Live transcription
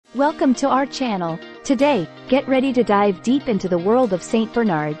Welcome to our channel. Today, get ready to dive deep into the world of Saint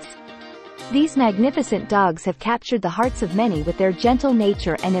Bernards. These magnificent dogs have captured the hearts of many with their gentle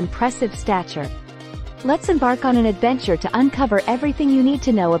nature and impressive stature. Let's embark on an adventure to uncover everything you need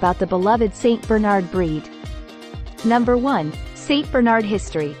to know about the beloved Saint Bernard breed. Number 1. Saint Bernard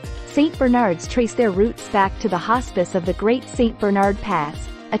history. Saint Bernards trace their roots back to the hospice of the Great Saint Bernard Pass,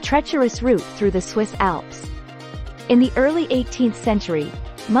 a treacherous route through the Swiss Alps. In the early 18th century,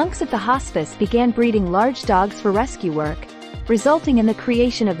 monks at the hospice began breeding large dogs for rescue work, resulting in the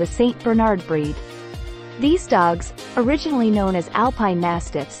creation of the Saint Bernard breed. These dogs, originally known as Alpine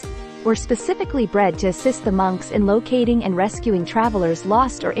Mastiffs, were specifically bred to assist the monks in locating and rescuing travelers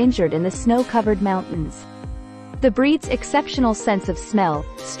lost or injured in the snow-covered mountains. The breed's exceptional sense of smell,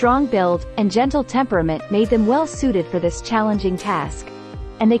 strong build, and gentle temperament made them well suited for this challenging task,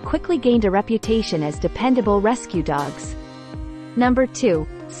 and they quickly gained a reputation as dependable rescue dogs. Number 2.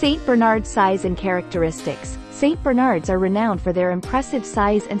 Saint Bernard size and characteristics. Saint Bernards are renowned for their impressive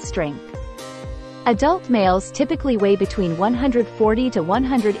size and strength. Adult males typically weigh between 140 to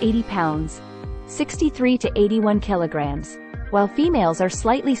 180 pounds, 63 to 81 kilograms, while females are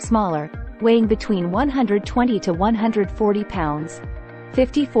slightly smaller, weighing between 120 to 140 pounds,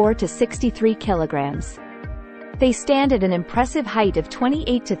 54 to 63 kilograms. They stand at an impressive height of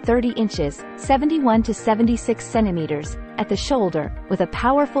 28 to 30 inches, 71 to 76 centimeters, at the shoulder, with a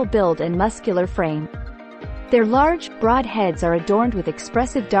powerful build and muscular frame. Their large, broad heads are adorned with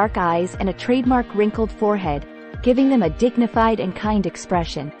expressive dark eyes and a trademark wrinkled forehead, giving them a dignified and kind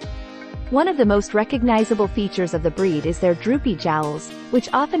expression. One of the most recognizable features of the breed is their droopy jowls, which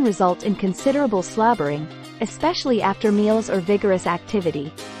often result in considerable slobbering, especially after meals or vigorous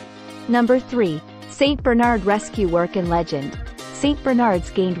activity. Number 3. Saint Bernard rescue work and legend. Saint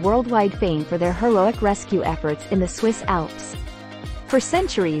Bernards gained worldwide fame for their heroic rescue efforts in the Swiss Alps. For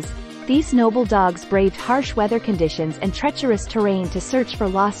centuries, these noble dogs braved harsh weather conditions and treacherous terrain to search for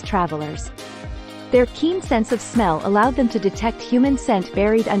lost travelers. Their keen sense of smell allowed them to detect human scent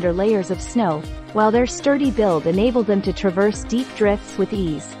buried under layers of snow, while their sturdy build enabled them to traverse deep drifts with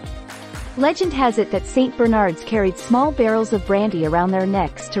ease. Legend has it that Saint Bernards carried small barrels of brandy around their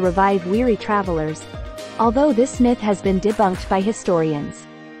necks to revive weary travelers, although this myth has been debunked by historians.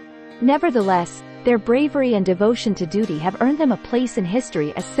 Nevertheless, their bravery and devotion to duty have earned them a place in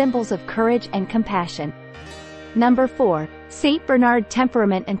history as symbols of courage and compassion. Number 4. Saint Bernard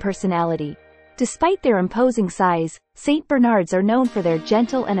temperament and personality. Despite their imposing size, Saint Bernards are known for their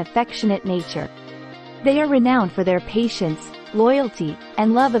gentle and affectionate nature. They are renowned for their patience, loyalty,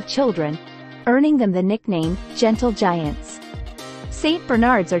 and love of children, earning them the nickname, Gentle Giants. Saint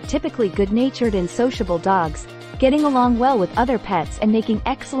Bernards are typically good-natured and sociable dogs, getting along well with other pets and making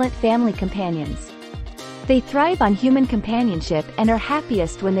excellent family companions. They thrive on human companionship and are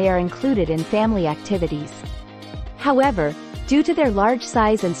happiest when they are included in family activities. However, due to their large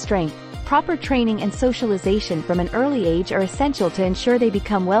size and strength, proper training and socialization from an early age are essential to ensure they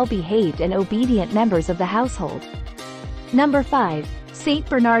become well-behaved and obedient members of the household. Number 5. Saint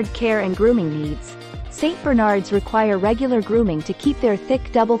Bernard care and grooming needs. Saint Bernards require regular grooming to keep their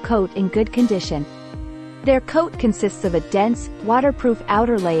thick double coat in good condition. Their coat consists of a dense, waterproof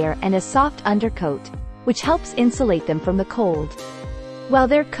outer layer and a soft undercoat, which helps insulate them from the cold. While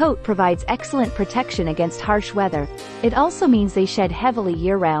their coat provides excellent protection against harsh weather, it also means they shed heavily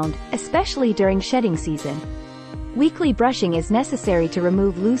year-round, especially during shedding season. Weekly brushing is necessary to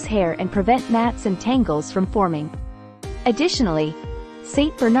remove loose hair and prevent gnats and tangles from forming. Additionally,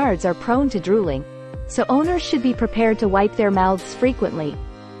 Saint Bernards are prone to drooling, so owners should be prepared to wipe their mouths frequently,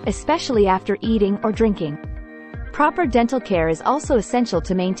 especially after eating or drinking. Proper dental care is also essential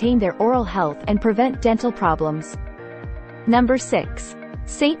to maintain their oral health and prevent dental problems. Number 6.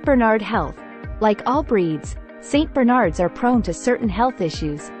 Saint Bernard health. Like all breeds, Saint Bernards are prone to certain health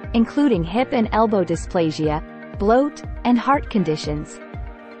issues, including hip and elbow dysplasia, bloat, and heart conditions.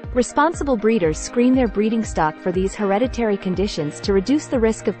 Responsible breeders screen their breeding stock for these hereditary conditions to reduce the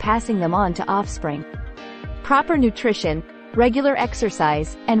risk of passing them on to offspring. Proper nutrition, regular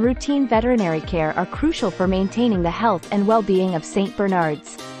exercise, and routine veterinary care are crucial for maintaining the health and well-being of Saint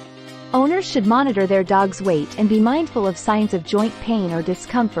Bernards. Owners should monitor their dog's weight and be mindful of signs of joint pain or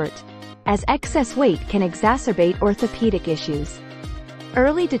discomfort, as excess weight can exacerbate orthopedic issues.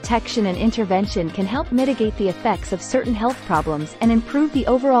 Early detection and intervention can help mitigate the effects of certain health problems and improve the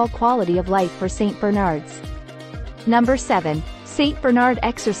overall quality of life for Saint Bernards. Number 7. Saint Bernard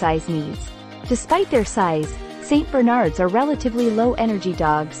exercise needs. Despite their size, Saint Bernards are relatively low-energy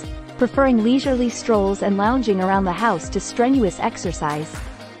dogs, preferring leisurely strolls and lounging around the house to strenuous exercise.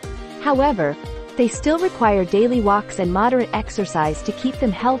 However, they still require daily walks and moderate exercise to keep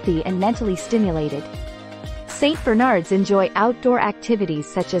them healthy and mentally stimulated. Saint Bernards enjoy outdoor activities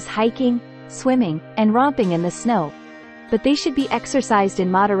such as hiking, swimming, and romping in the snow, but they should be exercised in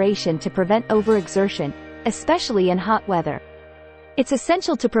moderation to prevent overexertion, especially in hot weather. It's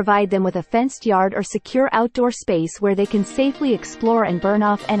essential to provide them with a fenced yard or secure outdoor space where they can safely explore and burn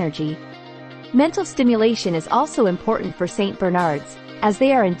off energy. Mental stimulation is also important for Saint Bernards, as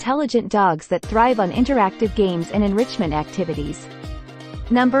they are intelligent dogs that thrive on interactive games and enrichment activities.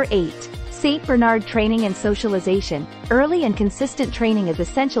 Number 8. Saint Bernard training and socialization. Early and consistent training is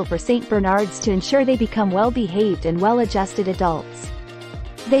essential for Saint Bernards to ensure they become well-behaved and well-adjusted adults.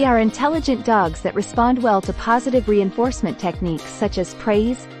 They are intelligent dogs that respond well to positive reinforcement techniques such as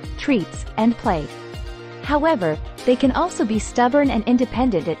praise, treats, and play. However, they can also be stubborn and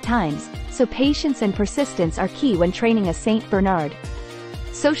independent at times, so patience and persistence are key when training a Saint Bernard.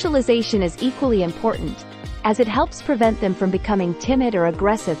 Socialization is equally important, as it helps prevent them from becoming timid or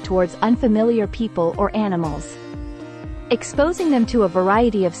aggressive towards unfamiliar people or animals. Exposing them to a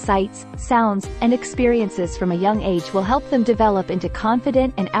variety of sights, sounds, and experiences from a young age will help them develop into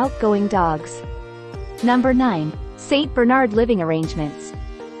confident and outgoing dogs. Number 9. Saint Bernard living arrangements.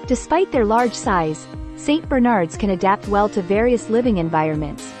 Despite their large size, Saint Bernards can adapt well to various living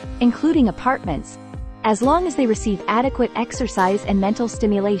environments, including apartments, as long as they receive adequate exercise and mental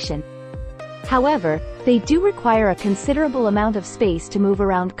stimulation. However, they do require a considerable amount of space to move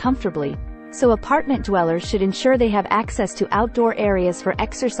around comfortably, so apartment dwellers should ensure they have access to outdoor areas for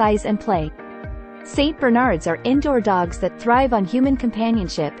exercise and play. Saint Bernards are indoor dogs that thrive on human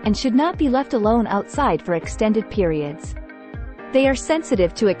companionship and should not be left alone outside for extended periods. They are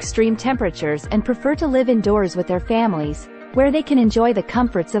sensitive to extreme temperatures and prefer to live indoors with their families, where they can enjoy the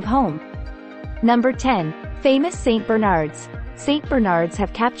comforts of home. Number 10. Famous Saint Bernards. Saint Bernards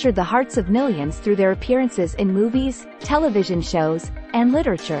have captured the hearts of millions through their appearances in movies, television shows, and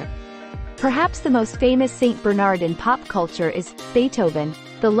literature. Perhaps the most famous Saint Bernard in pop culture is Beethoven,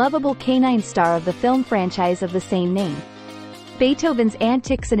 the lovable canine star of the film franchise of the same name. Beethoven's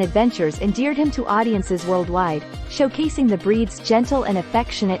antics and adventures endeared him to audiences worldwide, showcasing the breed's gentle and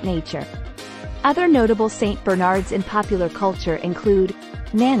affectionate nature. Other notable Saint Bernards in popular culture include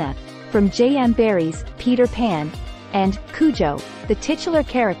Nana, from J.M. Barrie's Peter Pan, and Cujo, the titular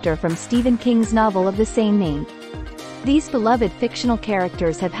character from Stephen King's novel of the same name. These beloved fictional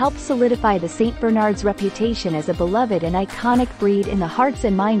characters have helped solidify the Saint Bernard's reputation as a beloved and iconic breed in the hearts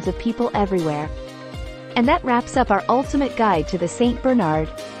and minds of people everywhere. And that wraps up our ultimate guide to the Saint Bernard.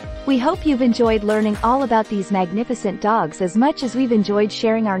 We hope you've enjoyed learning all about these magnificent dogs as much as we've enjoyed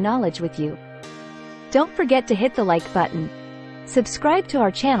sharing our knowledge with you. Don't forget to hit the like button, subscribe to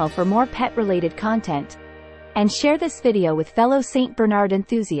our channel for more pet-related content, and share this video with fellow Saint Bernard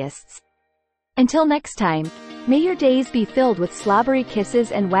enthusiasts. Until next time, may your days be filled with slobbery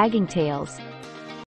kisses and wagging tails.